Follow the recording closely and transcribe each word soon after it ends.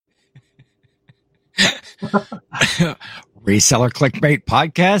Reseller Clickbait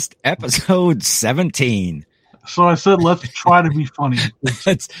Podcast, episode 17. So I said, let's try to be funny.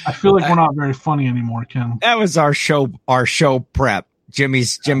 I feel like we're not very funny anymore, Ken. That was our show prep.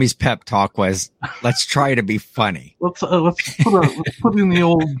 Jimmy's pep talk was, let's try to be funny. Let's put in the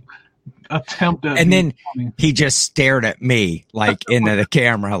old attempt at. And then funny. He just stared at me like into the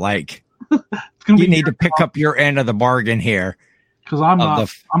camera, like, you need to pick up your end of the bargain here. Because I'm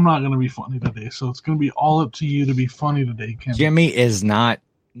not going to be funny today, so it's going to be all up to you to be funny today, Ken. Jimmy is not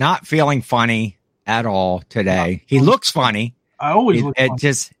feeling funny at all today. He looks funny. I always look funny.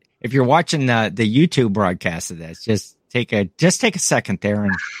 Just if you're watching the YouTube broadcast of this, just take a second there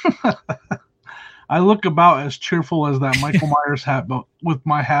and. I look about as cheerful as that Michael Myers hat, but with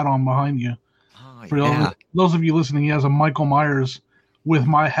my hat on behind you. Oh, For those of you listening, he has a Michael Myers with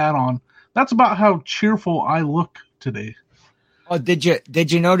my hat on. That's about how cheerful I look today. Oh, did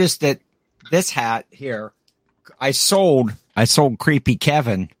you notice that this hat here? I sold Creepy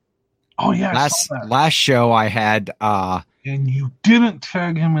Kevin. Oh yeah, last show I had. And you didn't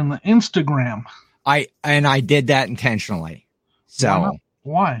tag him in the Instagram. I did that intentionally. So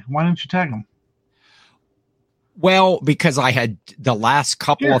why didn't you tag him? Well, because I had the last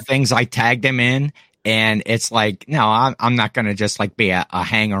couple of things I tagged him in, and it's like, no, I'm not going to just like be a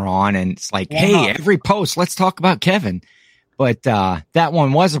hanger on, and it's like, every post, let's talk about Kevin. But that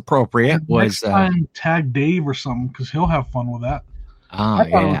one was appropriate. Next time, tag Dave or something, because he'll have fun with that. Oh,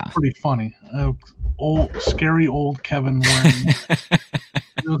 I thought it was pretty funny. Scary old Kevin wearing.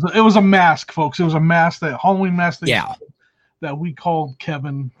 It was a mask, folks. It was a mask, that Halloween mask that we called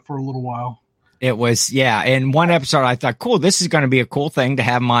Kevin for a little while. It was, in one episode, I thought, cool, this is going to be a cool thing to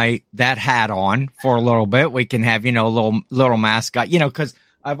have that hat on for a little bit. We can have, a little mascot, because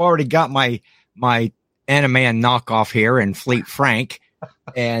I've already got my Animan knockoff here in Fleet Frank.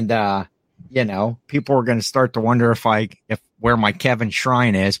 And, people are going to start to wonder if where my Kevin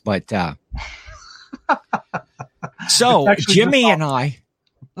shrine is. But, so Jimmy and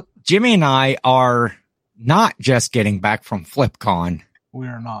I are not just getting back from FlipCon. We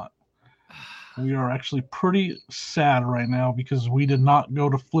are not. We are actually pretty sad right now because we did not go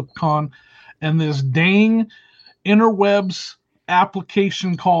to FlipCon, and this dang interwebs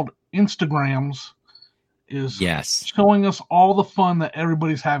application called Instagrams is showing us all the fun that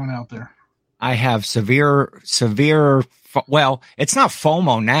everybody's having out there. I have severe, well, it's not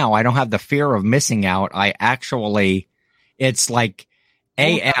FOMO now. I don't have the fear of missing out. It's like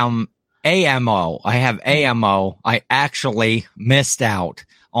AMO. I have AMO. I actually missed out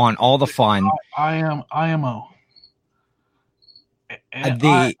on all the fun. IMO. IMO?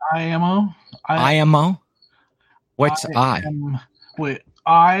 What's I?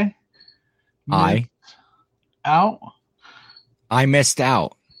 Out? I missed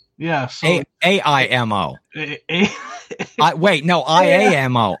out. Yeah. So AIMO. Wait, no,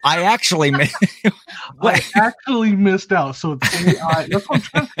 IAMO. I actually missed. I actually missed out. So it's AI. That's what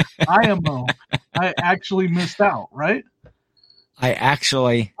I'm trying. IMO. I actually missed out, right? Let's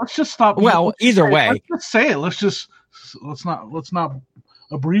just stop. Well, either way, let's just say it. Let's not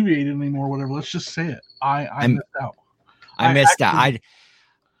abbreviate it anymore. Whatever. Let's just say it. I missed out. I missed out.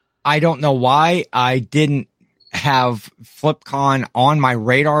 I don't know why I didn't have FlipCon on my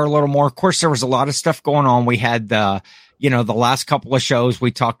radar a little more. Of course, there was a lot of stuff going on. We had the last couple of shows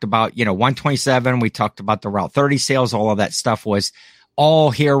we talked about, 127. We talked about the Route 30 sales. All of that stuff was all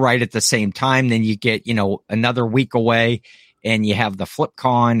here right at the same time. Then you get, another week away. And you have the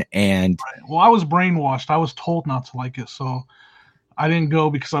FlipCon and well, I was brainwashed. I was told not to like it, so I didn't go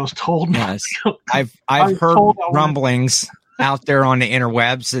because I was told not to. I've heard rumblings out there on the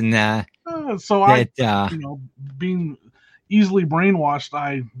interwebs, and being easily brainwashed,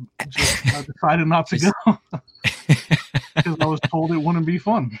 I decided not to go because I was told it wouldn't be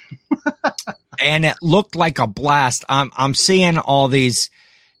fun. And it looked like a blast. I'm seeing all these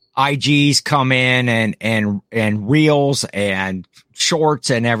IGs come in and reels and shorts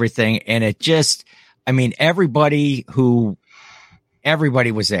and everything. And it just, everybody was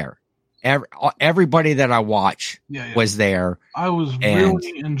there. Everybody that I watch was there. I was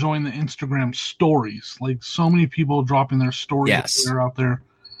really enjoying the Instagram stories. Like so many people dropping their stories out there.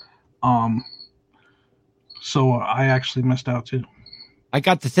 So I actually missed out too. I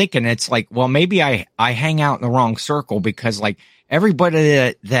got to thinking, it's like, well, maybe I hang out in the wrong circle because like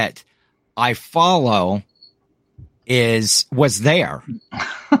everybody that I follow was there,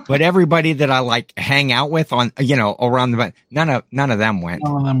 but everybody that I like hang out with on, around the event, none of them went.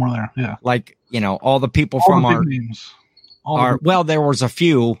 None of them were there. Yeah. Like, all the people from our names. There was a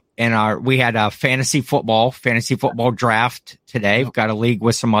few we had a fantasy football draft today. We've got a league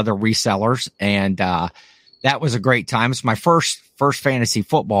with some other resellers and, that was a great time. It's my first fantasy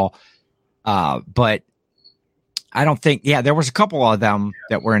football. But I don't think, there was a couple of them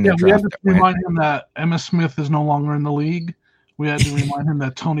that were in the draft. We had to remind him that Emma Smith is no longer in the league. We had to remind him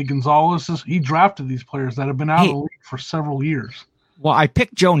that Tony Gonzalez he drafted these players that have been out of the league for several years. Well, I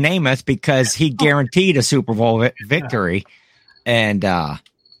picked Joe Namath because he guaranteed a Super Bowl victory. And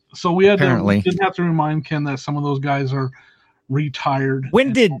so we didn't have to remind Ken that some of those guys are retired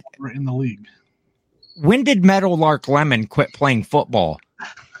in the league. When did Meadowlark Lemon quit playing football?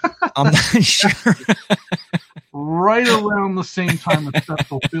 I'm not sure. Right around the same time as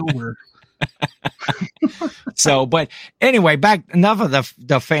Cecil Fielder. So, but anyway, enough of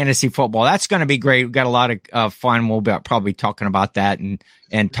the fantasy football. That's going to be great. We've got a lot of fun. We'll be probably talking about that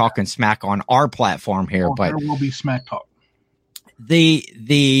and talking smack on our platform here. But there will be smack talk.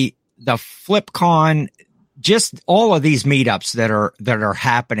 The FlipCon, just all of these meetups that are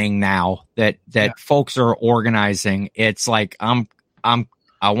happening now that folks are organizing. It's like I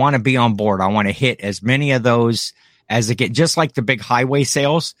want to be on board. I want to hit as many of those as I get, just like the big highway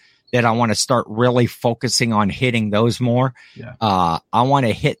sales that I want to start really focusing on hitting those more. Yeah. I want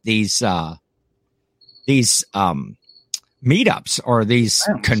to hit these meetups or these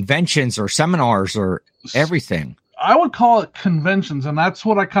conventions or seminars or everything. I would call it conventions, and that's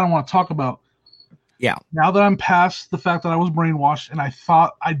what I kind of want to talk about. Yeah. Now that I'm past the fact that I was brainwashed, and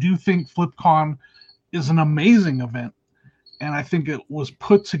I do think FlipCon is an amazing event. And I think it was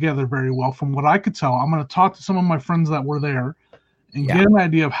put together very well from what I could tell. I'm going to talk to some of my friends that were there and get an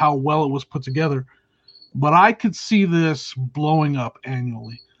idea of how well it was put together. But I could see this blowing up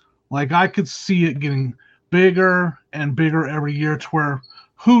annually. Like, I could see it getting bigger and bigger every year to where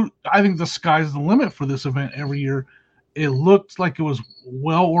I think the sky's the limit for this event every year. It looked like it was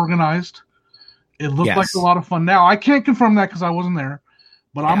well organized. It looked like a lot of fun. Now, I can't confirm that because I wasn't there.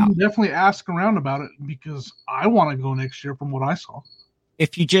 But I'm definitely asking around about it because I want to go next year from what I saw.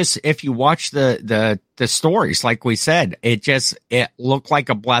 If you watch the stories, like we said, it looked like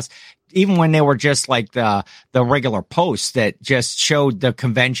a blast. Even when they were just like the regular posts that just showed the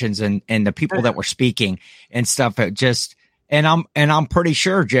conventions and the people that were speaking and stuff. And I'm pretty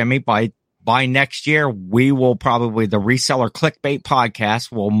sure, Jimmy, by next year, we will probably, the Reseller Clickbait podcast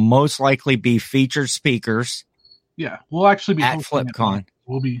will most likely be featured speakers. Yeah, we'll actually be at FlipCon.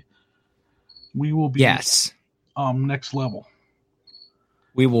 We will be yes. Next level.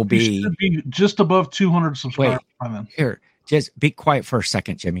 We will be just above 200 subscribers by then. Here, just be quiet for a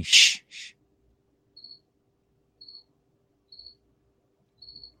second, Jimmy. Shh.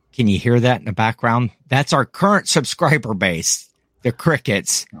 Can you hear that in the background? That's our current subscriber base. The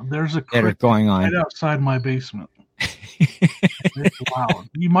crickets. There's a cricket that are going on right outside my basement. It's loud.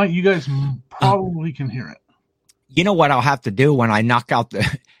 You guys probably can hear it. You know what I'll have to do when I knock out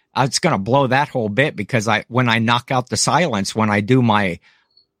it's going to blow that whole bit because when I knock out the silence, when I do my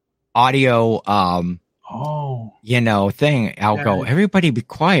audio, thing, I'll go, everybody be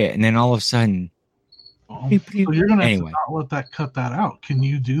quiet. And then all of a sudden, so you're going to have to not let that cut that out. Can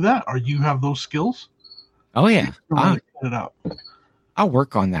you do that? Or you have those skills? Oh yeah. Cut it out. I'll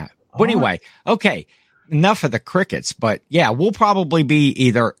work on that. But anyway, okay. Enough of the crickets, but yeah, we'll probably be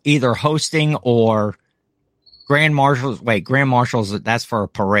either hosting or Grand Marshals. Wait, Grand Marshals, that's for a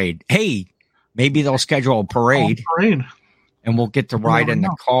parade. Hey, maybe they'll schedule a parade. And we'll get to ride in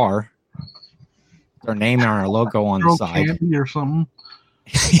the car. Their name and our logo on the side. Candy or something.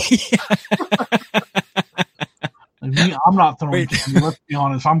 I'm not throwing candy, let's be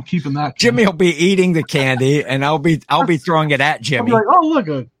honest. I'm keeping that candy. Jimmy will be eating the candy, and I'll be throwing it at Jimmy. I'll be like, oh, look,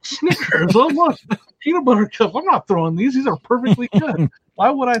 a Snickers. Oh, look, peanut butter cup. I'm not throwing these. These are perfectly good. Why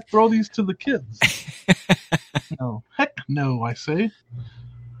would I throw these to the kids? No, heck no, I say.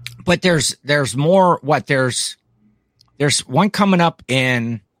 But there's more. There's one coming up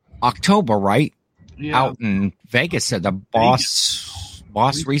in October, right? Yeah. Out in Vegas at the Boss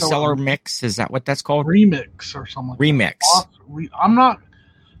Reseller Mix. Is that what that's called? Remix or something. Remix. I'm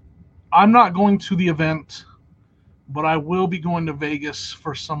not going to the event, but I will be going to Vegas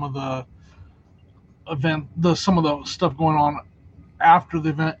for some of the some of the stuff going on after the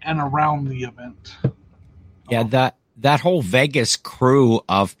event and around the event. Yeah, that whole Vegas crew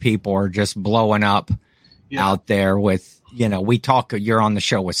of people are just blowing up out there with, you're on the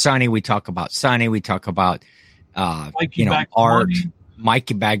show with Sonny. We talk about Sonny. We talk about, Art,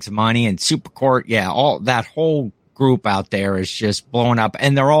 Mikey Bags Money and Supercourt. Yeah. All that whole group out there is just blowing up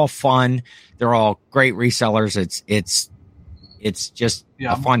and they're all fun. They're all great resellers. It's just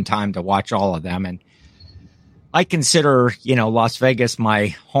a fun time to watch all of them. And I consider, Las Vegas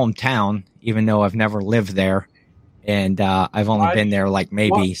my hometown, even though I've never lived there. And I've only been there like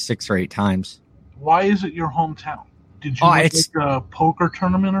maybe 6 or 8 times. Why is it your hometown? Did you make a poker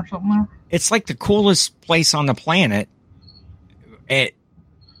tournament or something there? It's like the coolest place on the planet.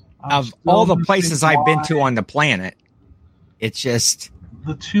 Of all the places I've been to on the planet, it's just...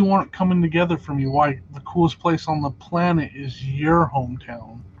 The two aren't coming together for me. Why the coolest place on the planet is your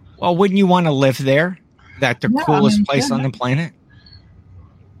hometown? Well, wouldn't you want to live there? That the coolest place on the planet?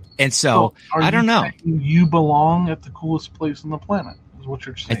 And so I don't know. You belong at the coolest place on the planet, is what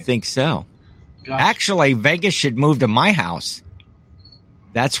you're saying. I think so. Gotcha. Actually, Vegas should move to my house.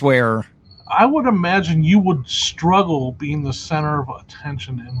 That's where... I would imagine you would struggle being the center of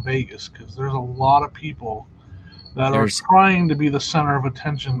attention in Vegas, because there's a lot of people that are trying to be the center of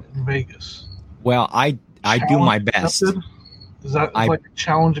attention in Vegas. Well, I do my best. Accepted? Is that like a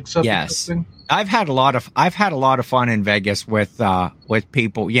challenge accepted? Yes. I've had a lot of fun in Vegas with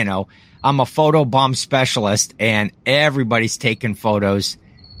people. You know, I'm a photo bomb specialist, and everybody's taking photos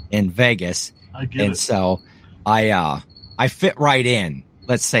in Vegas. I get it. So I fit right in.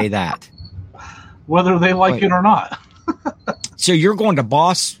 Let's say that. Whether they like it or not. So you're going to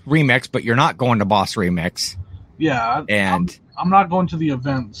Boss Remix, but you're not going to Boss Remix. Yeah, and I'm not going to the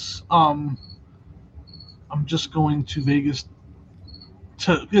events. I'm just going to Vegas.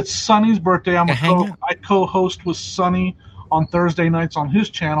 It's Sonny's birthday. I co-host with Sonny on Thursday nights on his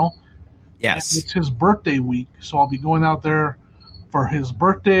channel. Yes, it's his birthday week, so I'll be going out there for his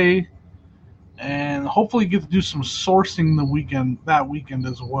birthday, and hopefully get to do some sourcing that weekend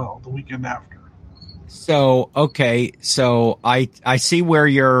as well, the weekend after. So okay, so I see where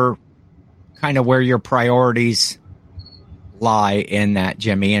your priorities lie in that,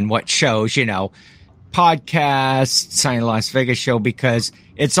 Jimmy, and what shows, you know, podcast, Sunny Las Vegas show, because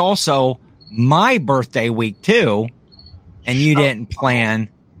it's also my birthday week too, and you didn't plan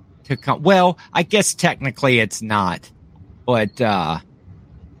to come. Well, I guess technically it's not, but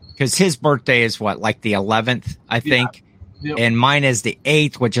because his birthday is like the 11th, I think. Yep. And mine is the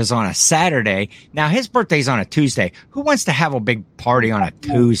 8th, which is on a Saturday. Now, his birthday's on a Tuesday. Who wants to have a big party on a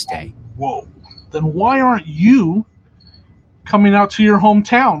Tuesday? Whoa. Then why aren't you coming out to your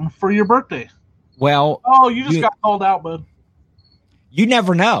hometown for your birthday? Well... Oh, you just got called out, bud. You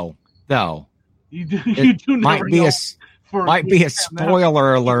never know, though. You do never know. Might be a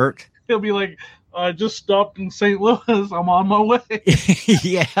spoiler alert. He'll be like, I just stopped in St. Louis. I'm on my way.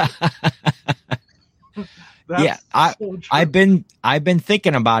 Yeah. Yeah, I've been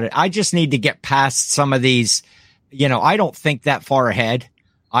thinking about it. I just need to get past some of these. You know, I don't think that far ahead.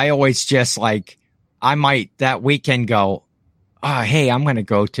 I always just I might that weekend go, hey, I'm going to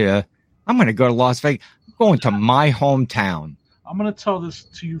go to Las Vegas. I'm going to my hometown. I'm going to tell this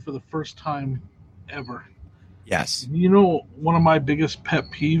to you for the first time ever. Yes. You know, one of my biggest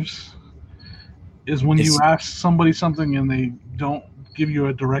pet peeves is when you ask somebody something and they don't give you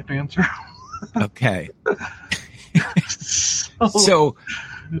a direct answer. Okay. So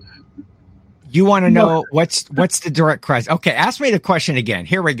you want to know what's the direct question? Okay, ask me the question again.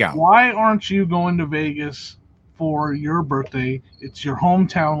 Here we go. Why aren't you going to Vegas for your birthday? It's your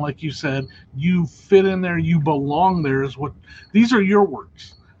hometown, like you said. You fit in there. You belong there. These are your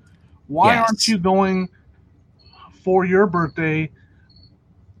words. Why aren't you going for your birthday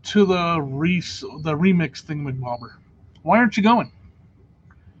to the remix thingamabobber? Why aren't you going?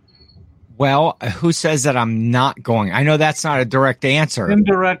 Well, who says that I'm not going? I know that's not a direct answer.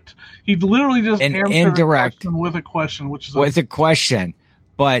 Indirect. He literally just answered indirect a question with a question, which is with a question.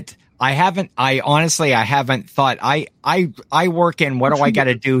 But I honestly haven't thought. I work in what do I got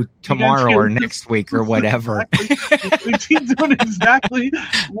to do tomorrow or next week or whatever. He's doing exactly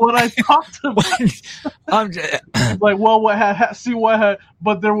what I talked about. Like, well,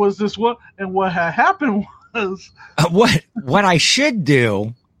 but there was this and what had happened was what I should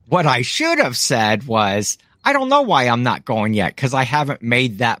do. What I should have said was, I don't know why I'm not going yet, because I haven't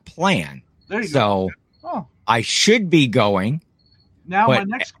made that plan. There you go. So I should be going. Now, my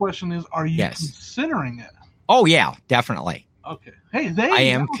next question is, are you considering it? Oh, yeah, definitely. Okay. Hey, I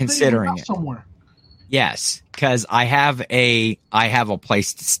am considering it. Somewhere. Yes, because I have a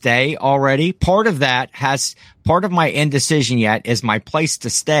place to stay already. Part of my indecision yet is my place to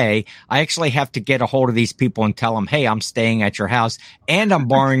stay. I actually have to get a hold of these people and tell them, hey, I'm staying at your house and I'm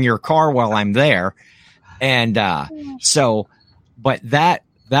borrowing your car while I'm there. And but that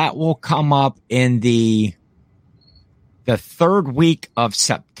will come up in the third week of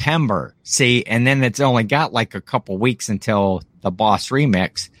September. See, and then it's only got like a couple weeks until the Boss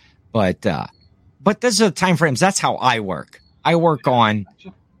Remix, but those are the time frames. That's how I work. I work on.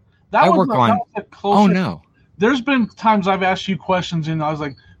 Oh no! There's been times I've asked you questions, and I was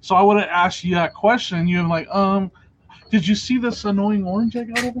like, so I would have asked you that question, and you're like, did you see this annoying orange I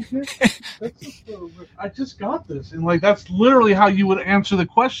got over here? I just got this. And like, that's literally how you would answer the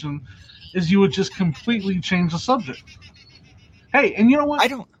question, is you would just completely change the subject. Hey, and you know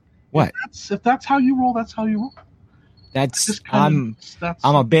what? What? If that's how you roll, that's how you roll. I'm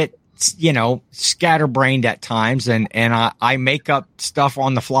a bit, scatterbrained at times, and I make up stuff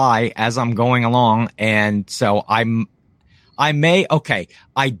on the fly as I'm going along, and so I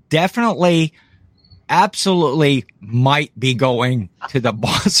definitely, absolutely might be going to the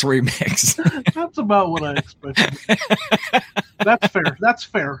Boss remix. That's about what I expected. That's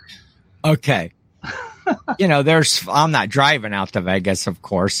fair. Okay. I'm not driving out to Vegas, of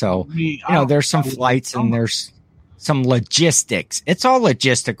course. So, there's some flights and there's some logistics. It's all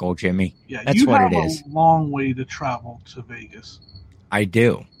logistical, Jimmy. Yeah, that's what it is. You have a long way to travel to Vegas. I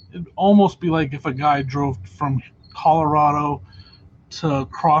do. It'd almost be like if a guy drove from Colorado to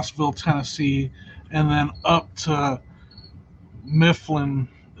Crossville, Tennessee, and then up to Mifflin.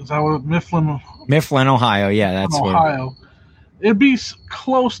 Is that what Mifflin? Mifflin, Ohio. Yeah, that's Ohio. It'd be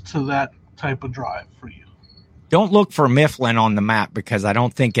close to that type of drive for you. Don't look for Mifflin on the map because I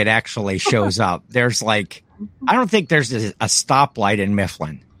don't think it actually shows up. I don't think there's a stoplight in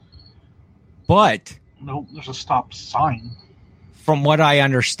Mifflin. But no, there's a stop sign. From what I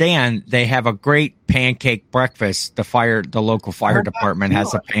understand, they have a great pancake breakfast. The local fire department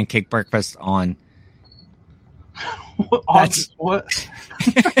has a pancake breakfast on. What?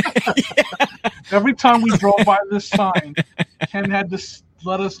 Every time we drove by this sign, Ken had to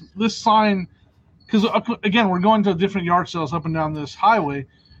let us this sign, because again, we're going to different yard sales up and down this highway,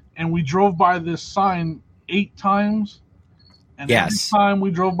 and we drove by this sign 8 times. And every time we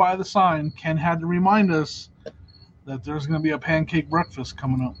drove by the sign, Ken had to remind us that there's going to be a pancake breakfast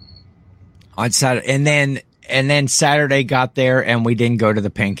coming up on Saturday, and then Saturday got there, and we didn't go to the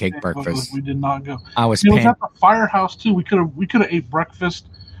pancake breakfast. We did not go. I was. It was at the firehouse too. We could have ate breakfast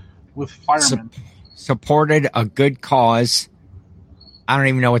with firemen. Supported a good cause. I don't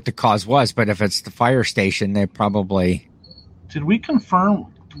even know what the cause was, but if it's the fire station, they probably. Did we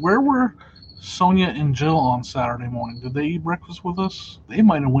confirm where were Sonia and Jill on Saturday morning? Did they eat breakfast with us? They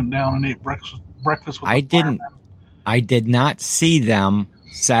might have went down and ate breakfast with. I did not see them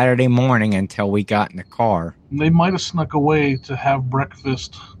Saturday morning until we got in the car. They might have snuck away to have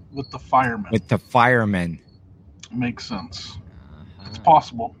breakfast with the firemen. Makes sense. It's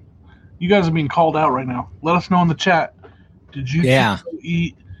possible. You guys are being called out right now. Let us know in the chat. Did you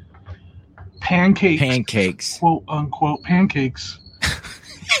eat pancakes? Quote unquote pancakes.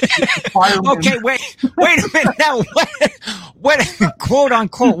 Okay, wait a minute now. What quote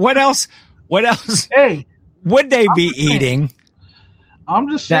unquote? What else? Hey, would they be eating? I'm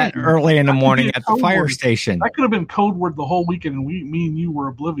just saying that early in the morning at the fire station. That could have been code word the whole weekend, and me and you were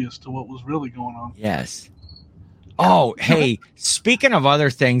oblivious to what was really going on. Yes. Oh, hey, speaking of other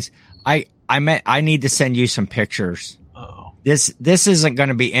things, I need to send you some pictures. Uh-oh. This isn't going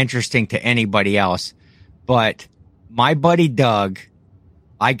to be interesting to anybody else, but my buddy Doug,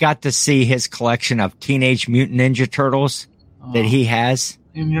 I got to see his collection of Teenage Mutant Ninja Turtles that he has.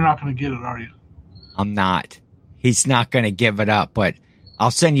 And you're not going to get it, are you? I'm not. He's not going to give it up, but I'll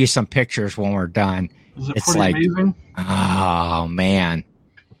send you some pictures when we're done. Is it pretty amazing? Oh man.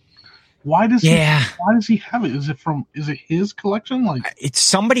 Why does he have it? Is it his collection? Like it's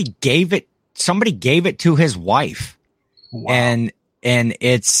somebody gave it to his wife. Wow. And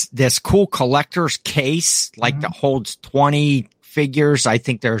it's this cool collector's case that holds 20 figures. I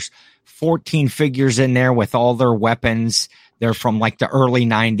think there's 14 figures in there with all their weapons. They're from the early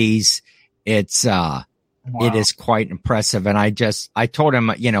 90s. It's It is quite impressive. And I told him,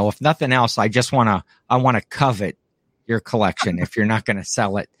 if nothing else, I want to covet your collection if you're not going to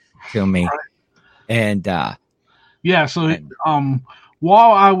sell it to me. Right. And,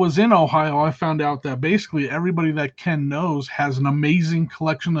 while I was in Ohio, I found out that basically everybody that Ken knows has an amazing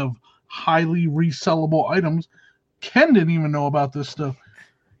collection of highly resellable items. Ken didn't even know about this stuff.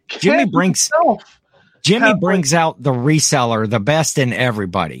 Jimmy brings out the reseller, the best in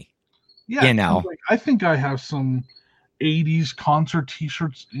everybody. Yeah, I think I have some 80s concert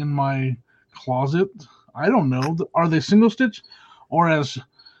t-shirts in my closet. I don't know. Are they single stitch or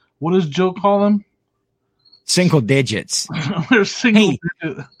what does Joe call them? Single digits. They're single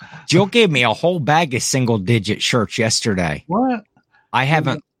digit. Joe gave me a whole bag of single digit shirts yesterday. What? I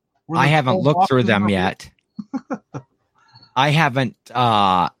haven't looked through them yet. I haven't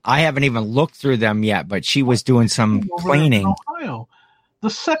even looked through them yet, but she was doing some cleaning. Ohio. The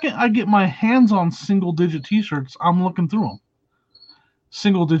second I get my hands on single digit t-shirts, I'm looking through them.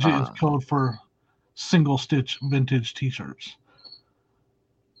 Single digit is code for single stitch vintage t-shirts.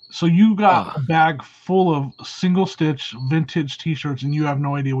 So you got a bag full of single stitch vintage T-shirts, and you have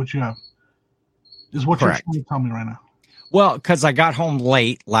no idea what you have. Is what Correct. You're trying to tell me right now? Well, because I got home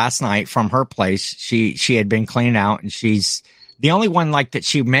late last night from her place. She had been cleaning out, and she's the only one like that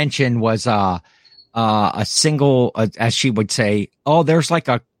she mentioned was a single, as she would say, oh, there's like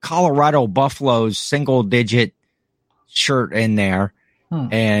a Colorado Buffaloes single digit shirt in there,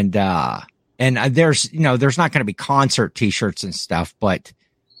 and there's there's not going to be concert T-shirts and stuff, but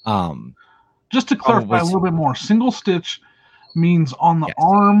just to clarify a little bit more, single stitch means on the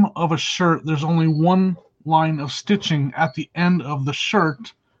arm of a shirt there's only one line of stitching at the end of the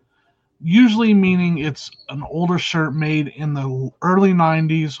shirt, usually meaning it's an older shirt made in the early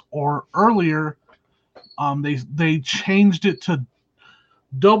 90s or earlier. They changed it to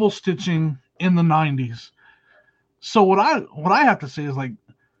double stitching in the 90s. So what I have to say is, like,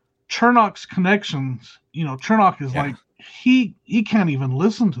 Chernock's connections, Chernock is like, he can't even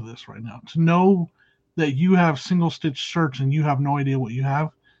listen to this right now. To know that you have single stitch shirts and you have no idea what you have,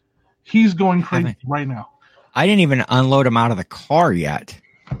 he's going crazy right now. I didn't even unload him out of the car yet.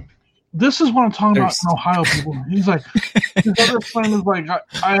 This is what I'm talking about in Ohio, people. He's like, his other friend is like,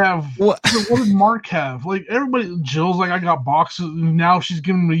 I have, what does Mark have? Like, everybody, Jill's like, I got boxes, and now she's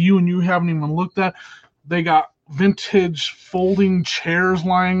giving them to you, and you haven't even looked at. They got vintage folding chairs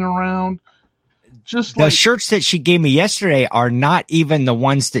lying around. Just the shirts that she gave me yesterday are not even the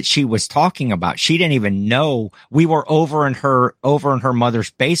ones that she was talking about. She didn't even know. We were over in her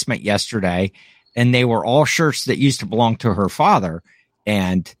mother's basement yesterday, and they were all shirts that used to belong to her father,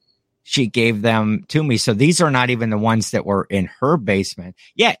 and she gave them to me. So these are not even the ones that were in her basement.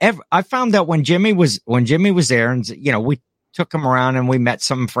 Yeah, I found that when Jimmy was there, and we took him around and we met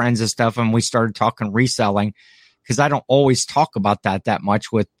some friends and stuff, and we started talking reselling, because I don't always talk about that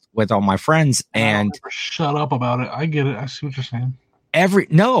much with all my friends. And shut up about it. I get it. I see what you're saying.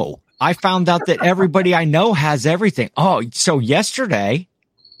 I found out that everybody I know has everything. Oh, so yesterday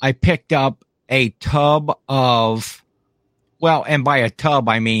I picked up a tub of, well, and by a tub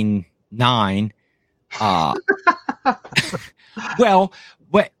I mean 9. Well,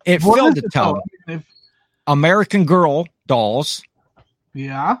 it filled the tub. American Girl dolls.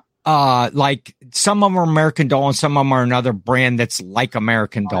 Yeah. Like some of them are American Doll and some of them are another brand that's like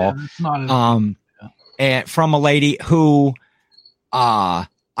American Doll. Yeah, it's not and from a lady who I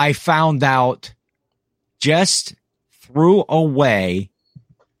found out just threw away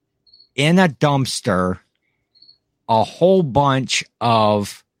in a dumpster a whole bunch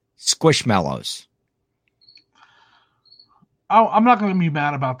of Squishmallows. I'm not going to be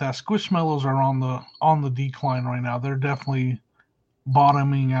mad about that. Squishmallows are on the decline right now. They're definitely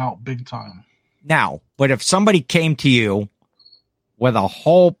bottoming out big time. Now, but if somebody came to you with a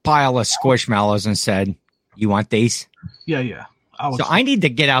whole pile of Squishmallows and said, "You want these?" Yeah. I need to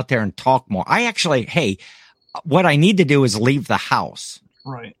get out there and talk more. What I need to do is leave the house.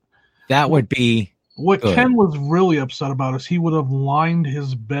 Right. That would be what good. Ken was really upset about is he would have lined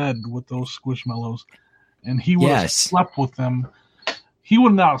his bed with those Squishmallows, and he would have slept with them. He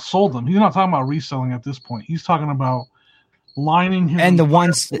would not have sold them. He's not talking about reselling at this point. He's talking about lining his and the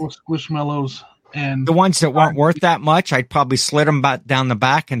ones that Squishmallows, and the ones that weren't worth that much, I'd probably slit them back down the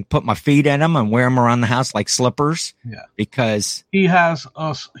back and put my feet in them and wear them around the house like slippers. Yeah, because he has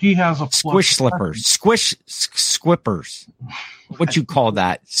a squish slippers, squippers. What you call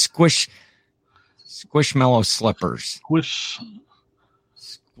that? Squishmallow slippers.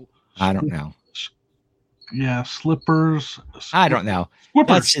 I don't know. Yeah, slippers. I don't know. Squippers.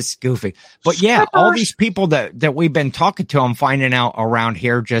 That's just goofy. But yeah, all these people that we've been talking to, I'm finding out around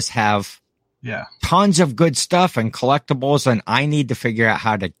here just have tons of good stuff and collectibles, and I need to figure out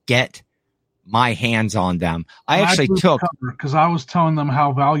how to get my hands on them. I actually took, because I was telling them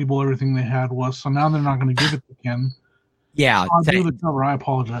how valuable everything they had was, so now they're not going to give it to Ken. Yeah, I'll do the cover. I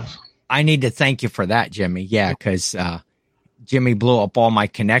apologize. I need to thank you for that, Jimmy. Yeah, because Jimmy blew up all my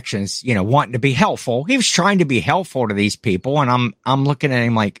connections, wanting to be helpful. He was trying to be helpful to these people, and I'm looking at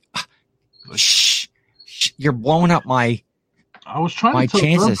him like, shh, you're blowing up my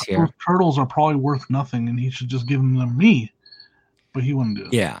chances here. Turtles are probably worth nothing, and he should just give them to me. But he wouldn't do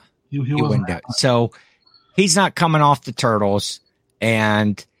it. Yeah, he wouldn't do it. So he's not coming off the turtles,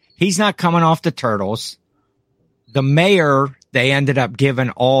 and he's not coming off the turtles. The mayor, they ended up giving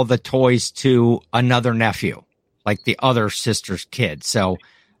all the toys to another nephew, like the other sister's kid. So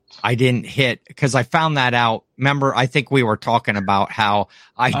I didn't hit, because I found that out. Remember, I think we were talking about how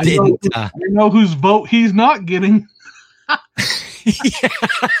I didn't. I know whose vote he's not getting.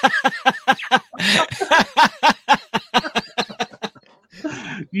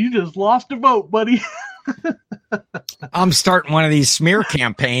 You just lost a vote, buddy. I'm starting one of these smear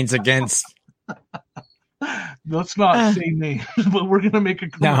campaigns against. Let's not say names, but we're going to make a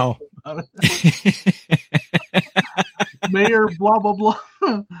commercial about it. Mayor, blah, blah, blah.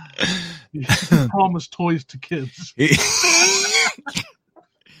 Promise toys to kids.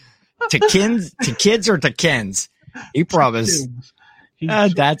 To kids or to Kens? He promised. He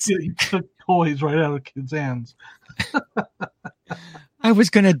took toys right out of kids' hands. I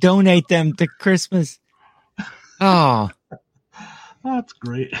was going to donate them to Christmas. Oh, that's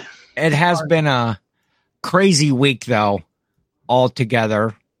great. It has been a crazy week, though,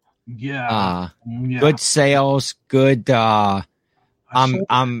 altogether. Yeah. Good sales, good. I'm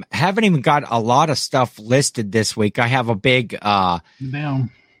haven't even got a lot of stuff listed this week. I have a big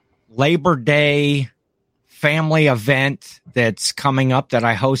Labor Day family event that's coming up that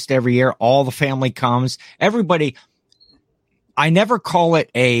I host every year. All the family comes. Everybody. I never call it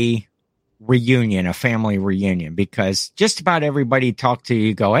a reunion, a family reunion, because just about everybody you talk to,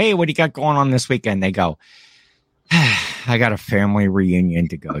 you go, hey, what do you got going on this weekend? They go, I got a family reunion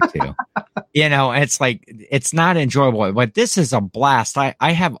to go to. It's like, it's not enjoyable, but this is a blast. I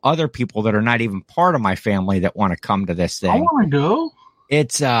have other people that are not even part of my family that want to come to this thing. I want to go.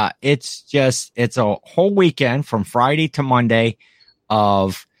 It's a whole weekend from Friday to Monday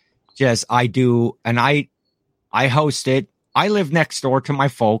of just, I host it. I live next door to my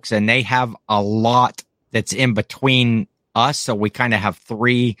folks, and they have a lot that's in between us. So we kind of have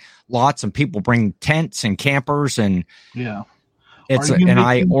 3 lots, and people bring tents and campers, and I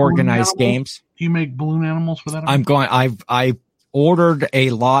organize games. Do you make balloon animals for that? I ordered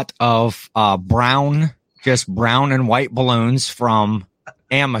a lot of brown and white balloons from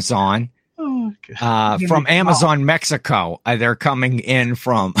Amazon. From Amazon, Mexico. They're coming in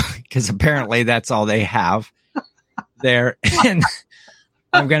from, because apparently that's all they have there. And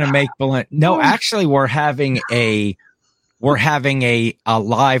I'm going to make balloon. No, actually we're having a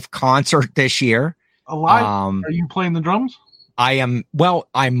live concert this year. Are you playing the drums? I am. Well,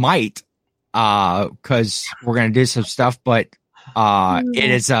 I might, cause we're going to do some stuff, but,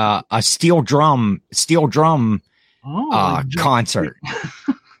 it is a steel drum concert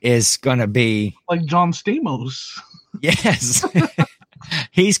is going to be like John Stamos. Yes.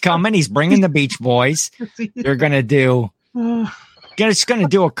 He's coming. He's bringing the Beach Boys. They're going to do, it's going to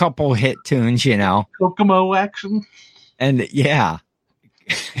do a couple hit tunes, Kokomo action. And yeah.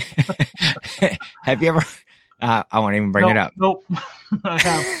 Have you ever, I won't even bring it up. Nope. I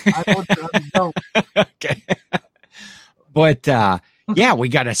have. I don't. Okay. But, yeah, we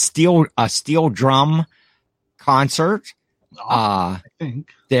got a steel drum concert, I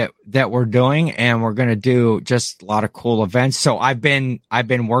think that we're doing, and we're going to do just a lot of cool events. So I've been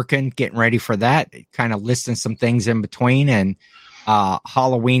working, getting ready for that, kind of listing some things in between, and,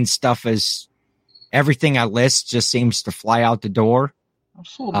 Halloween stuff is everything I list just seems to fly out the door. I've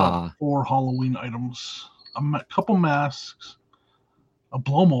sold about 4 Halloween items, a couple masks, a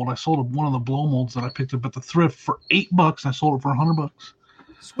blow mold. I sold one of the blow molds that I picked up at the thrift for $8. I sold it for $100.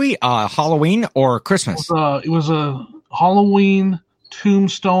 Sweet. Halloween or Christmas? It was a Halloween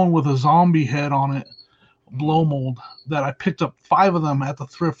tombstone with a zombie head on it, blow mold, that I picked up 5 of them at the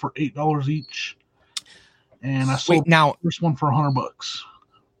thrift for $8 each. And I sold the first one for $100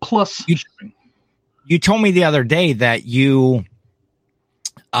 plus shipping. You told me the other day that you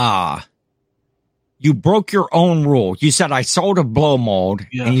broke your own rule. You said I sold a blow mold,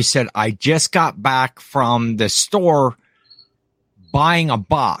 and you said I just got back from the store buying a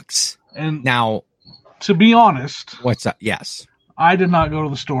box. And now, to be honest, what's that? Yes, I did not go to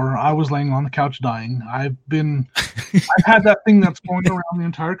the store. I was laying on the couch dying. I've had that thing that's going around the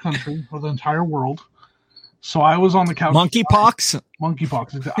entire country or the entire world. So I was on the couch. Monkeypox.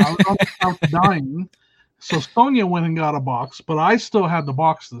 Monkeypox. I was on the couch dying. So Sonia went and got a box, but I still had to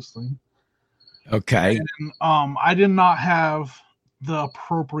box this thing. Okay. And, I did not have the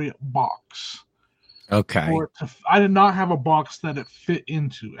appropriate box. Okay. I did not have a box that it fit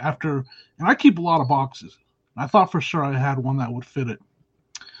into. And I keep a lot of boxes. I thought for sure I had one that would fit it.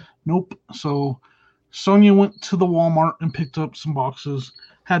 Nope. So Sonia went to the Walmart and picked up some boxes.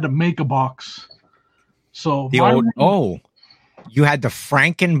 Had to make a box. So you had the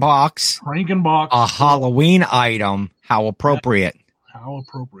Frankenbox, a Halloween item. How appropriate. How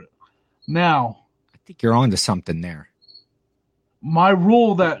appropriate. Now, I think you're onto something there. My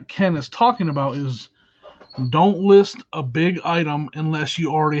rule that Ken is talking about is don't list a big item unless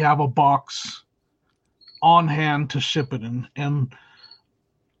you already have a box on hand to ship it in. And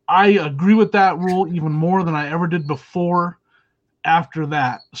I agree with that rule even more than I ever did before after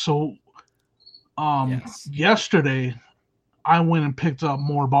that. So yesterday I went and picked up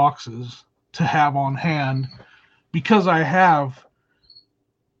more boxes to have on hand because I have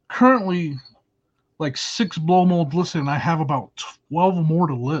currently like 6 blow molds listed, and I have about 12 more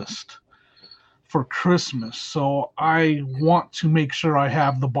to list for Christmas. So I want to make sure I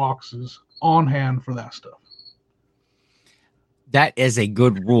have the boxes on hand for that stuff. That is a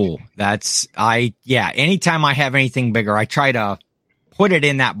good rule. Anytime I have anything bigger, I try to put it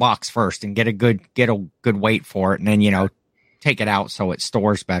in that box first and get a good weight for it, and then, take it out so it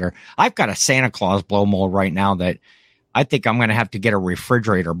stores better. I've got a Santa Claus blow mold right now that I think I'm going to have to get a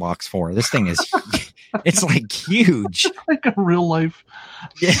refrigerator box for. This thing is, it's like huge. Like a real life.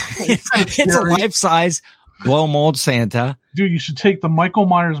 Yeah, it's a life-size blow mold Santa. Dude, you should take the Michael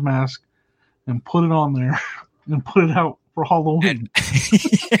Myers mask and put it on there and put it out for Halloween.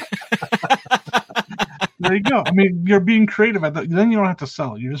 There you go. I mean, you're being creative at that. Then you don't have to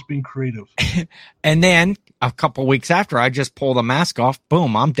sell it. You're just being creative. And then a couple weeks after, I just pull the mask off.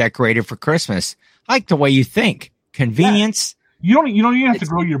 Boom, I'm decorated for Christmas. I like the way you think. Convenience. Yeah. You don't even have to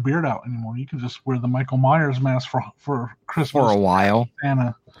grow your beard out anymore. You can just wear the Michael Myers mask for Christmas for a while.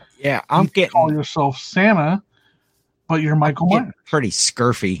 Santa. Yeah, I'm getting. Call yourself Santa, but you're Michael Myers. Pretty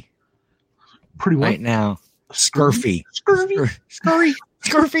scurfy. Pretty what? Right now. Scurfy. Scurfy.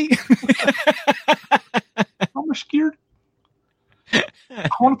 I'm scared. I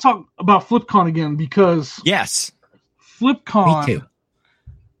want to talk about FlipCon again because yes, FlipCon me too.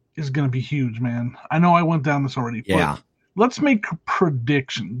 Is going to be huge, man. I know I went down this already. Yeah. Let's make a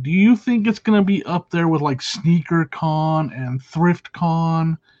prediction. Do you think it's going to be up there with like SneakerCon and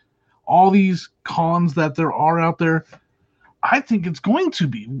ThriftCon? All these cons that there are out there. I think it's going to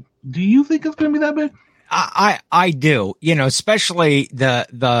be. Do you think it's going to be that big? I do. Especially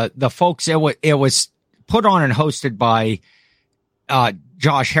the folks. It was put on and hosted by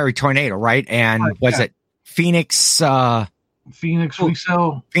Josh Harry Tornado, right? And was it Phoenix? Phoenix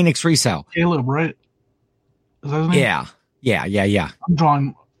Resale. Phoenix Resale. Caleb, right? Is that his name? Yeah. I'm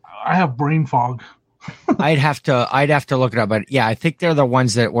drawing. I have brain fog. I'd have to look it up, but yeah, I think they're the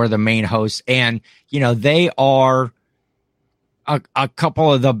ones that were the main hosts, and they are a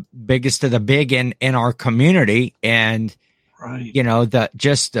couple of the biggest of the big in our community, and right.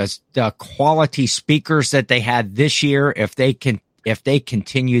 The quality speakers that they had this year, if they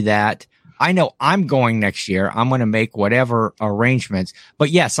continue that. I know I'm going next year. I'm going to make whatever arrangements.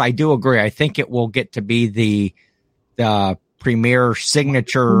 But yes, I do agree. I think it will get to be the premier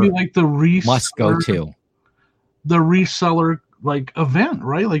signature like the reseller, must go to. The reseller event,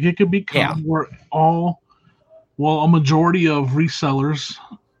 right? Like it could be where a majority of resellers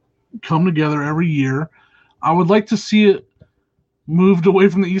come together every year. I would like to see it moved away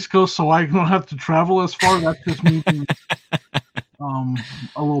from the East Coast so I don't have to travel as far. That's just me being a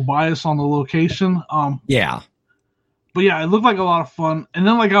little bias on the location. Yeah. But yeah, it looked like a lot of fun. And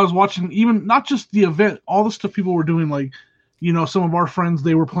then I was watching even not just the event, all the stuff people were doing, some of our friends,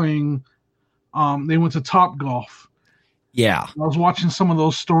 they were playing, they went to Top Golf. Yeah. I was watching some of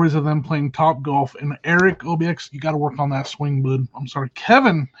those stories of them playing Top Golf. And Eric, OBX, you got to work on that swing, bud. I'm sorry.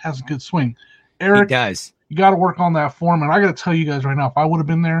 Kevin has a good swing. Eric, he does. You got to work on that form. And I got to tell you guys right now, if I would have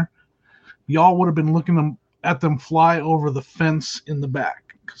been there, y'all would have been looking at them fly over the fence in the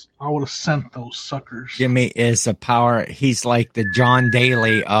back. Because I would have sent those suckers. Jimmy is a power. He's like the John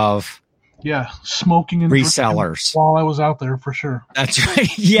Daly of smoking and resellers while I was out there for sure. That's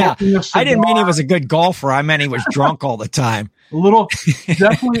right. Yeah. I didn't mean he was a good golfer. I meant he was drunk all the time. A little,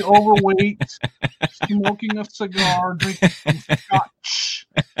 definitely overweight, smoking a cigar, drinking some scotch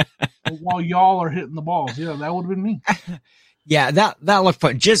while y'all are hitting the balls. Yeah, that would have been me. Yeah, that looked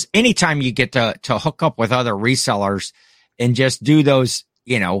fun. Just anytime you get to hook up with other resellers and just do those,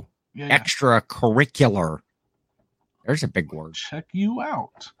 extracurricular. There's a big word. Check you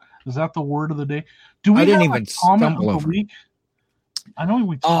out. Is that the word of the day? Do we I didn't even stumble over. Week? I know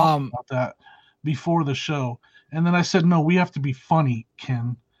we talked about that before the show, and then I said no. We have to be funny,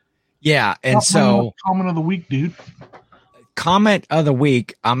 Ken. Yeah, and so comment of the week, dude. Comment of the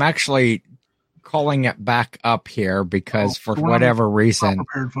week. I'm actually calling it back up here because for whatever reason,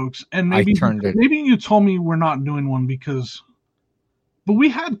 prepared, folks, and maybe you told me we're not doing one because. But we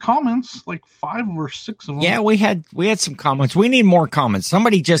had comments, 5 or 6 of them. Yeah, we had some comments. We need more comments.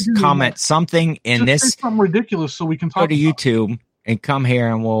 Somebody just comment something in this. Say something ridiculous so we can talk. Go to YouTube and come here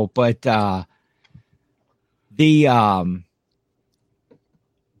and we'll. But our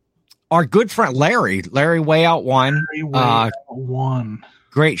good friend Larry Way Out won.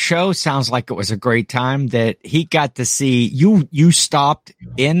 Great show. Sounds like it was a great time that he got to see you. You stopped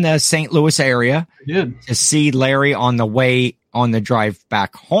in the St. Louis area. I did. To see Larry on the drive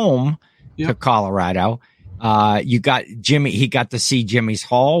back home to Colorado. You got Jimmy. He got to see Jimmy's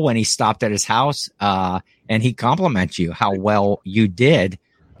haul when he stopped at his house. And and he compliments you how well you did.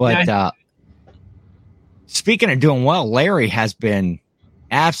 But speaking of doing well, Larry has been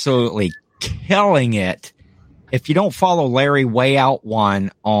absolutely killing it. If you don't follow Larry Way Out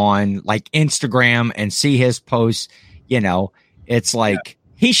One on like Instagram and see his posts, it's like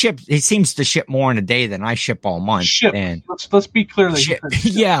he seems to ship more in a day than I ship all month. And let's be clear that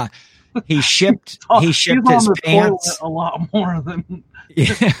yeah, he shipped his pants a lot more than.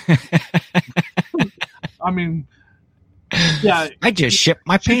 Yeah. I mean, yeah, I just ship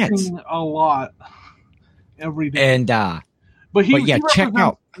my pants a lot every day. And but he check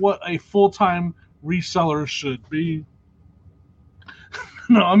out what a full-time reseller should be.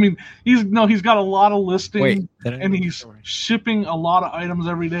 No, I mean he's got a lot of listings and he's shipping a lot of items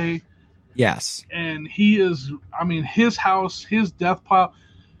every day. Yes. And he is, I mean, his house, his death pile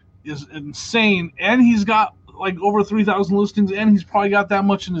is insane, and he's got like over 3,000 listings, and he's probably got that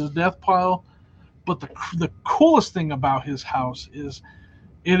much in his death pile. But the coolest thing about his house is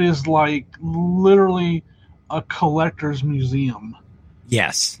it is like literally a collector's museum.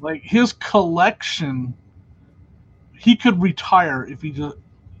 Yes. Like his collection, he could retire if he just.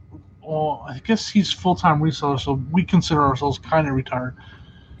 Well, I guess he's full-time reseller, so we consider ourselves kind of retired.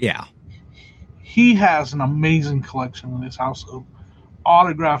 Yeah. He has an amazing collection in his house of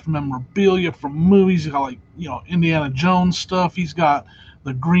autographed memorabilia from movies. He's got like, Indiana Jones stuff. He's got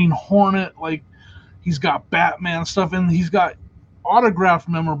the Green Hornet, like he's got Batman stuff, and he's got autographed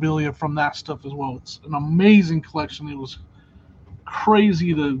memorabilia from that stuff as well. It's an amazing collection. It was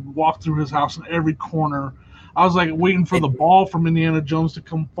crazy to walk through his house in every corner. I was like waiting for the ball from Indiana Jones to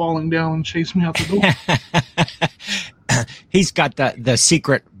come falling down and chase me out the door. He's got the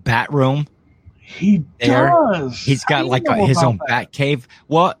secret bat room. He does. He's got like his own bat cave.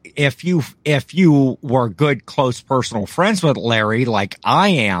 Well, if you were good, close personal friends with Larry, like I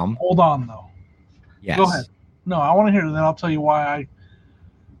am. Hold on, though. Yes. Go ahead. No, I want to hear it. Then I'll tell you why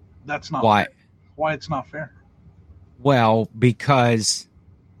that's not fair. Why it's not fair. Well, because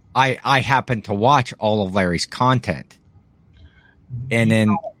I happen to watch all of Larry's content. And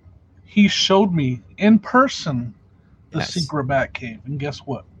then he showed me in person the secret bat cave. And guess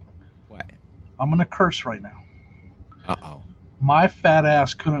what? What? I'm going to curse right now. Uh-oh. My fat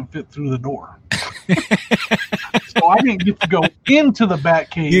ass couldn't fit through the door. So I didn't get to go into the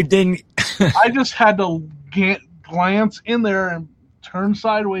bat cave. You didn't. I just had to glance in there and turn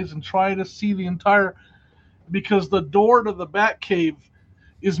sideways and try to see the entire, because the door to the bat cave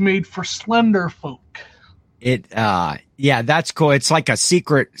is made for slender folk. Yeah, that's cool. It's like a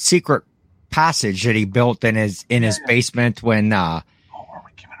secret passage that he built in his basement when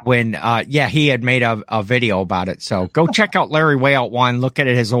he had made a video about it. So go check out Larry Way Out One. Look at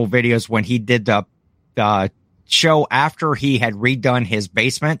his old videos when he did the show after he had redone his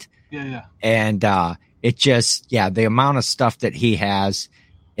basement. Yeah. And it just, the amount of stuff that he has,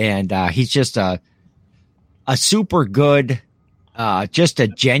 and he's just a super good, just a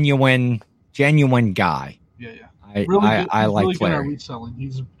genuine guy. Yeah. I like really Larry. Reselling.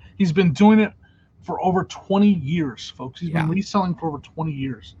 He's been doing it for over 20 years, folks. He's been reselling for over 20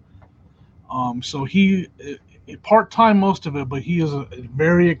 years. So he part-time most of it, but he is a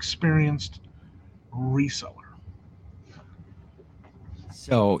very experienced reseller.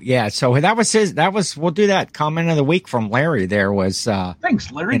 So that was we'll do that comment of the week from Larry. There was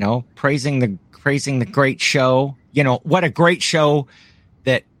thanks, Larry. Praising the great show. What a great show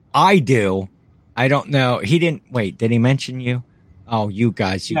that I do. I don't know. He didn't wait. Did he mention you? Oh, you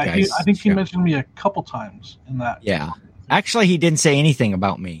guys. I think he mentioned me a couple times in that. Yeah. Actually, he didn't say anything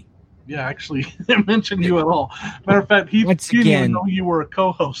about me. Yeah, actually, he didn't mention you at all. Matter of fact, he didn't even know you were a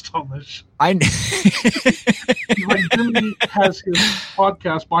co-host on this show. Jimmy has his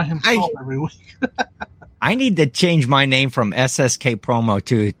podcast by himself every week. I need to change my name from SSKPromo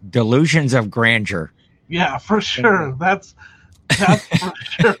to Delusions of Grandeur. Yeah, for sure. That's for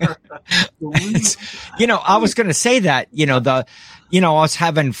sure. I was going to say that, I was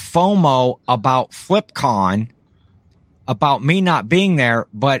having FOMO about FlipCon, about me not being there,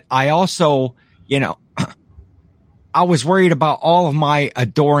 but I also, I was worried about all of my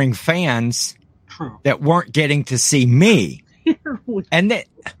adoring fans that weren't getting to see me. And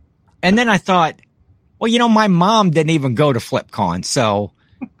then I thought, well, my mom didn't even go to FlipCon. So,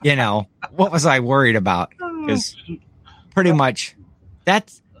 what was I worried about? Because pretty much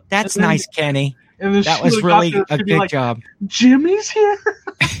that's nice, Kenny. That was really a good job. Jimmy's here.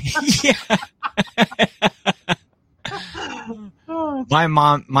 Yeah. My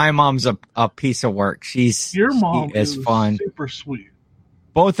mom's a piece of work. Your mom is fun. Super sweet.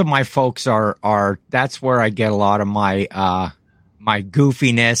 Both of my folks are that's where I get a lot of my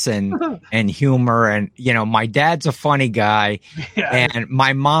goofiness and humor. And, my dad's a funny guy, and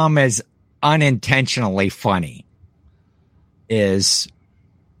my mom is unintentionally funny, is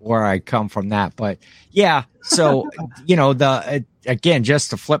where I come from that. But yeah, so, again, just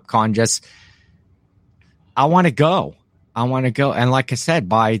to FlipCon, I want to go. And like I said,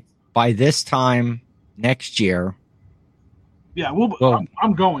 by this time next year. Yeah,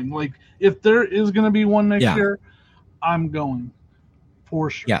 I'm going. Like, if there is going to be one next year, I'm going for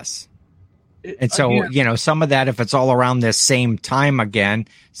sure. Yes. And so, some of that, if it's all around this same time again,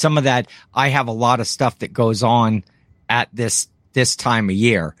 some of that, I have a lot of stuff that goes on at this time of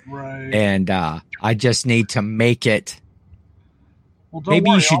year. Right. And I just need to make it. Well, don't maybe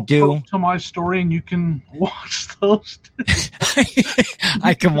worry, you should do to my story and you can watch those.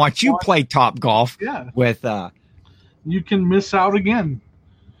 I can watch you play Top Golf with. You can miss out again,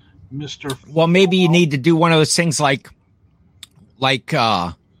 Mr. Well, maybe you need to do one of those things like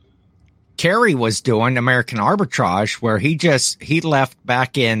Kerry was doing, American Arbitrage, where he left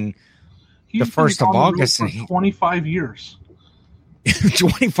back in the 1st of August. And 25 years.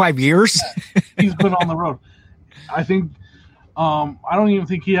 25 years? He's been on the road. I think, I don't even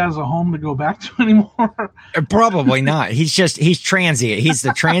think he has a home to go back to anymore. Probably not. He's transient. He's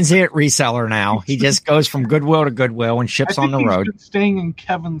the transient reseller now. He just goes from Goodwill to Goodwill and ships on the road. He's been staying in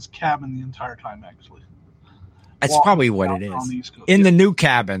Kevin's cabin the entire time, actually. That's probably what it is. In the new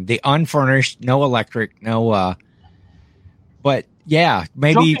cabin, the unfurnished, no electric, no. But yeah,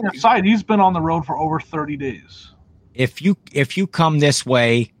 maybe. Joking aside, he's been on the road for over 30 days. If you come this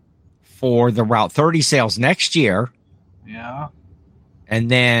way for the Route 30 sales next year,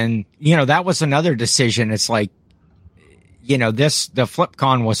 and then that was another decision. It's like, the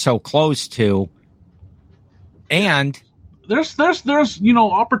FlipCon was so close to, and. There's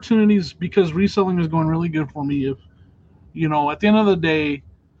opportunities because reselling is going really good for me. If at the end of the day,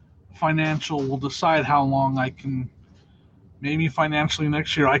 financial will decide how long I can. Maybe financially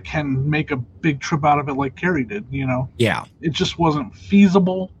next year I can make a big trip out of it like Kerry did. Yeah, it just wasn't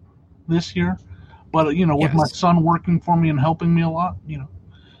feasible this year. But with my son working for me and helping me a lot,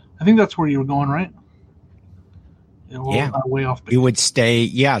 I think that's where you were going, right? Way off base. You would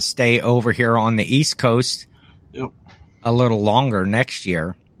stay over here on the East Coast. Yep. A little longer next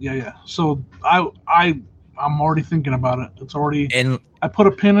year. Yeah. So I'm already thinking about it. It's already, and I put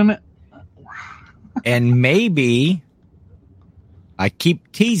a pin in it. And maybe I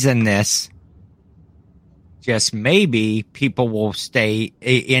keep teasing this. Just maybe people will stay.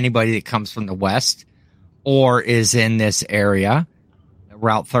 Anybody that comes from the West or is in this area,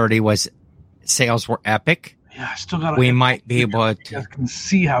 Route 30 sales were epic. Yeah, I still got. We might be able to. You can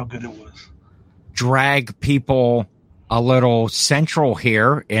see how good it was. Drag people a little central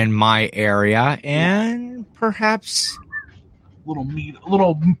here in my area, and perhaps a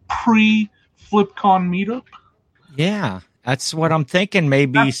little pre-FlipCon meetup. Yeah, that's what I'm thinking.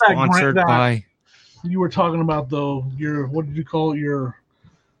 Maybe sponsored by. You were talking about what did you call it? Your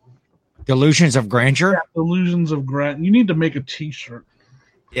Delusions of Grandeur. Yeah, Delusions of Grandeur. You need to make a T-shirt.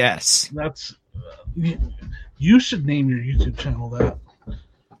 Yes, that's. You should name your YouTube channel that.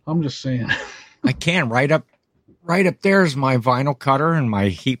 I'm just saying. I can right up there is my vinyl cutter and my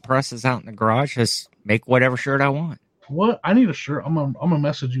heat press is out in the garage. Just make whatever shirt I want. What? I need a shirt. I'm gonna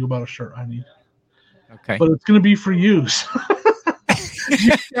message you about a shirt I need. Okay. But it's gonna be for use.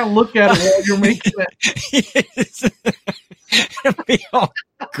 You can't look at it while you're making it. It'll be all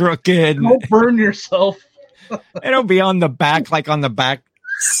crooked. Don't burn yourself. It'll be on the back, like on the back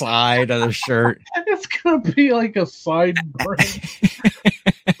side of the shirt. It's gonna be like a side burn.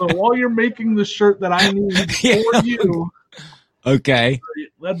 So while you're making the shirt that I need for you, okay,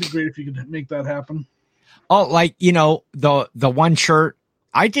 that'd be great if you could make that happen. Oh, like the one shirt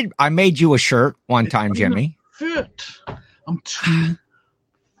I made you a shirt one time, Jimmy. Fit. I'm too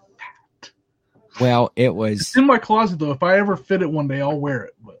fat. Well, it's in my closet though. If I ever fit it one day, I'll wear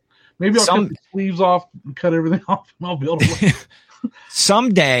it. But maybe I'll cut the sleeves off and cut everything off, and I'll be able to wear it.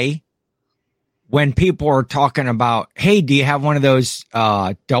 Someday, when people are talking about, hey, do you have one of those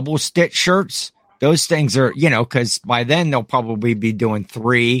double stitch shirts? Those things are, because by then they'll probably be doing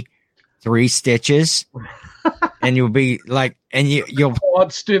three stitches, and you'll be like, and you'll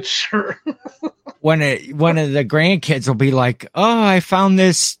quad stitch shirt. One of the grandkids will be like, oh, I found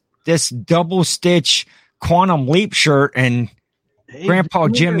this double stitch Quantum Leap shirt in Grandpa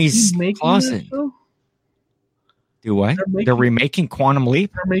Jimmy's closet. Do what? They're remaking Quantum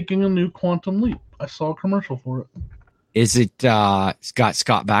Leap? They're making a new Quantum Leap. I saw a commercial for it. Is it it's got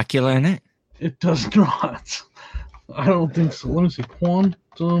Scott Bakula in it? It does not. I don't think so. Let me see.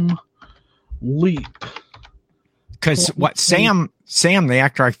 Quantum Leap. because what Sam, the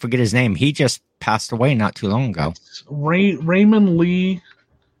actor, I forget his name, he just passed away not too long ago. Raymond Lee.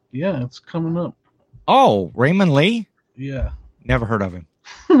 Yeah, it's coming up. Oh, Raymond Lee? Yeah. Never heard of him.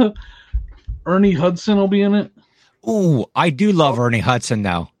 Ernie Hudson will be in it. Ooh, I do love Ernie Hudson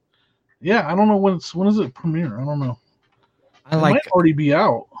though. Yeah, I don't know when is it premiere? I don't know. It might already be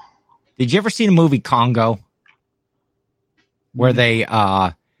out. Did you ever see the movie Congo? Where they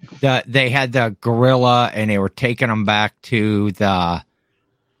had the gorilla and they were taking him back to the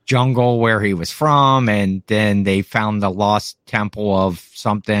jungle where he was from, and then they found the lost temple of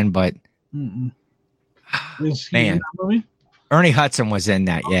something, but Is he in that movie? Ernie Hudson was in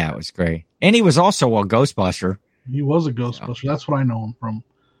that. Yeah, it was great. And he was also a Ghostbuster. He was a Ghostbuster. That's what I know him from.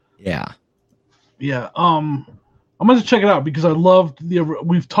 Yeah. Yeah. I'm going to check it out because I loved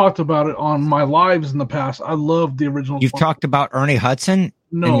we've talked about it on my lives in the past. I loved the original. You've talked about Ernie Hudson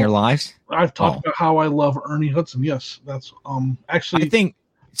in your lives? I've talked about how I love Ernie Hudson. Yes. That's actually, I think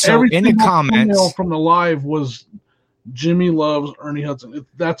so. In the comments from the live was Jimmy loves Ernie Hudson.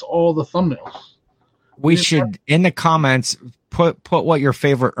 That's all the thumbnails. We should, in the comments, put what your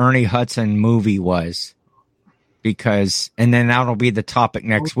favorite Ernie Hudson movie was, and then that'll be the topic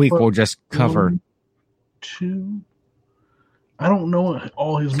next week. We'll just cover 2. I don't know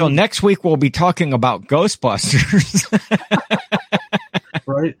all his. So movies. Next week we'll be talking about Ghostbusters,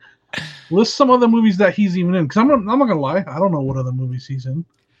 right? List some of the movies that he's even in, because I'm not gonna lie, I don't know what other movies he's in.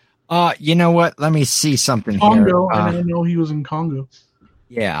 You know what? Let me see something Congo, here. and I know he was in Congo.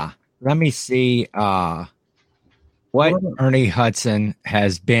 Yeah. Let me see what Ernie Hudson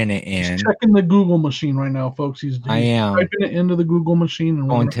has been in. He's checking the Google machine right now, folks. He's typing it into the Google machine and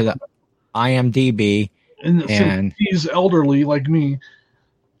going to the IMDb. And since he's elderly like me,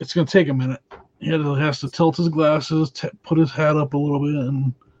 it's going to take a minute. He has to tilt his glasses, put his hat up a little bit,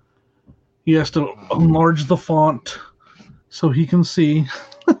 and he has to enlarge the font so he can see.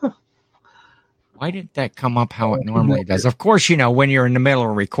 Why didn't that come up how it normally does? Of course, when you're in the middle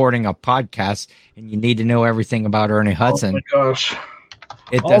of recording a podcast and you need to know everything about Ernie Hudson. Oh my gosh.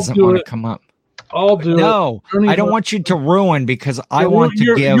 It doesn't want to come up. I'll do it. No, I don't want you to ruin because I want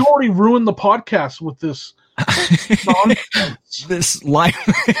to give. You already ruined the podcast with this nonsense. This life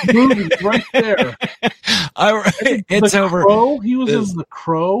movie right there. It's over. Crow, he was in The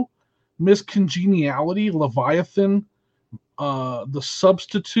Crow, Miss Congeniality, Leviathan, The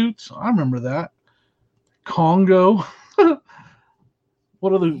Substitutes. I remember that. Congo.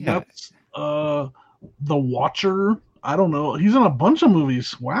 What are the? Yeah. That's The Watcher. I don't know. He's in a bunch of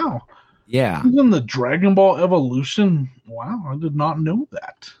movies. Wow. Yeah. He's in the Dragon Ball Evolution. Wow, I did not know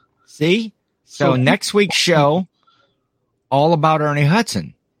that. See? So next week's show, all about Ernie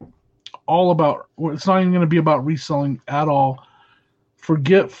Hudson. All about. It's not even going to be about reselling at all.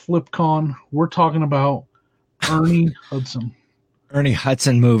 Forget FlipCon. We're talking about Ernie Hudson. Ernie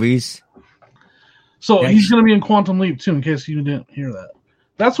Hudson movies. So he's going to be in Quantum Leap too, in case you didn't hear that.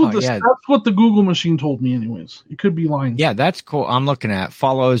 That's what that's what the Google machine told me, anyways. It could be lying. Yeah, that's cool. I'm looking at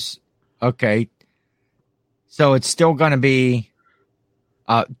follows. Okay, so it's still going to be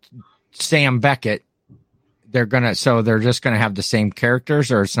Sam Beckett. They're just going to have the same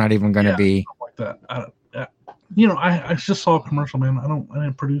characters, or it's not even going to be like that. I just saw a commercial, man. I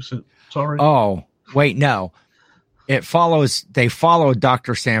didn't produce it. Sorry. Oh, wait, no. They follow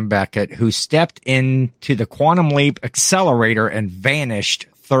Dr. Sam Beckett, who stepped into the Quantum Leap accelerator and vanished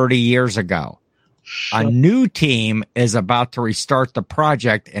 30 years ago. A new team is about to restart the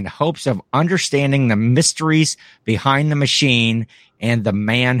project in hopes of understanding the mysteries behind the machine and the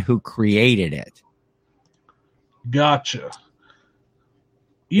man who created it. Gotcha.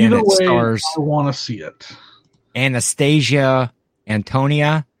 Either way, stars I want to see it. Anastasia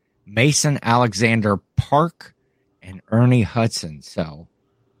Antonia, Mason Alexander Park, and Ernie Hudson. So,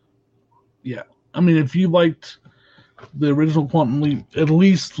 yeah. I mean, if you liked the original Quantum Leap, at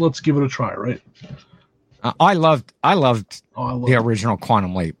least let's give it a try, right? I loved the original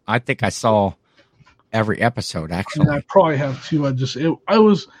Quantum Leap. I think I saw every episode, actually. I probably have too.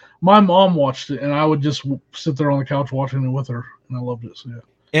 My mom watched it, and I would just sit there on the couch watching it with her, and I loved it. So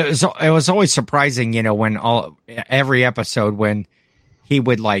yeah, it was always surprising, when every episode when he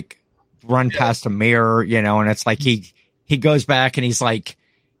would like run past a mirror, and it's like he goes back and he's like,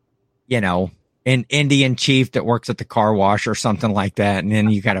 an Indian chief that works at the car wash or something like that, and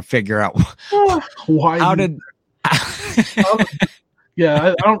then you got to figure out why. Yeah,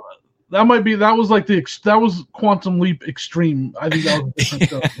 I don't. That was Quantum Leap Extreme. I think that was a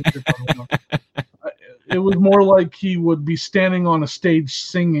different show. It was more like he would be standing on a stage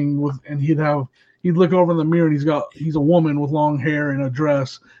singing and he'd look over in the mirror and he's a woman with long hair and a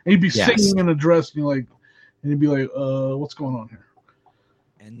dress. And he'd be singing in a dress and and he'd be like, what's going on here?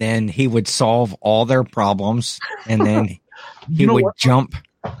 And then he would solve all their problems, and then he would jump.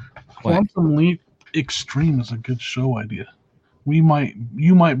 Quantum Leap Extreme is a good show idea. You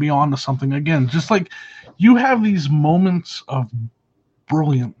might be onto something again. Just like you have these moments of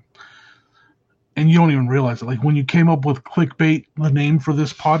brilliant, and you don't even realize it. Like when you came up with Clickbait, the name for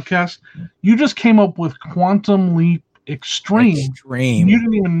this podcast, you just came up with Quantum Leap Extreme. You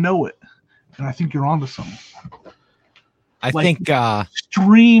didn't even know it, and I think you're onto something. I think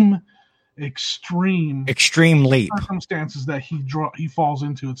extreme leap circumstances that he falls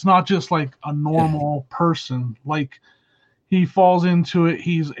into. It's not just like a normal person. Like he falls into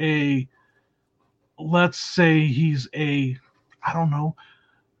it. Let's say he's a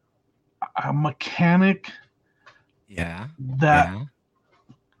mechanic. Yeah. That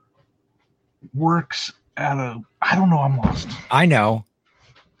works at I'm lost. I know.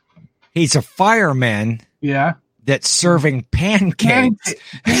 He's a fireman. Yeah. That's serving pancakes.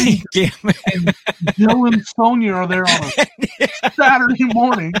 And Bill and Sonia are there on a Saturday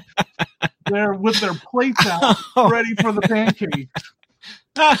morning. They're with their plates out, ready for the pancakes.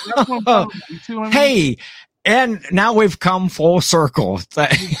 Hey, and now we've come full circle. It's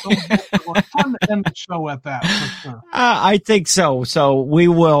fun to end the show at that, for sure. I think so. So we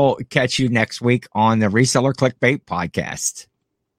will catch you next week on the Reseller Clickbait podcast.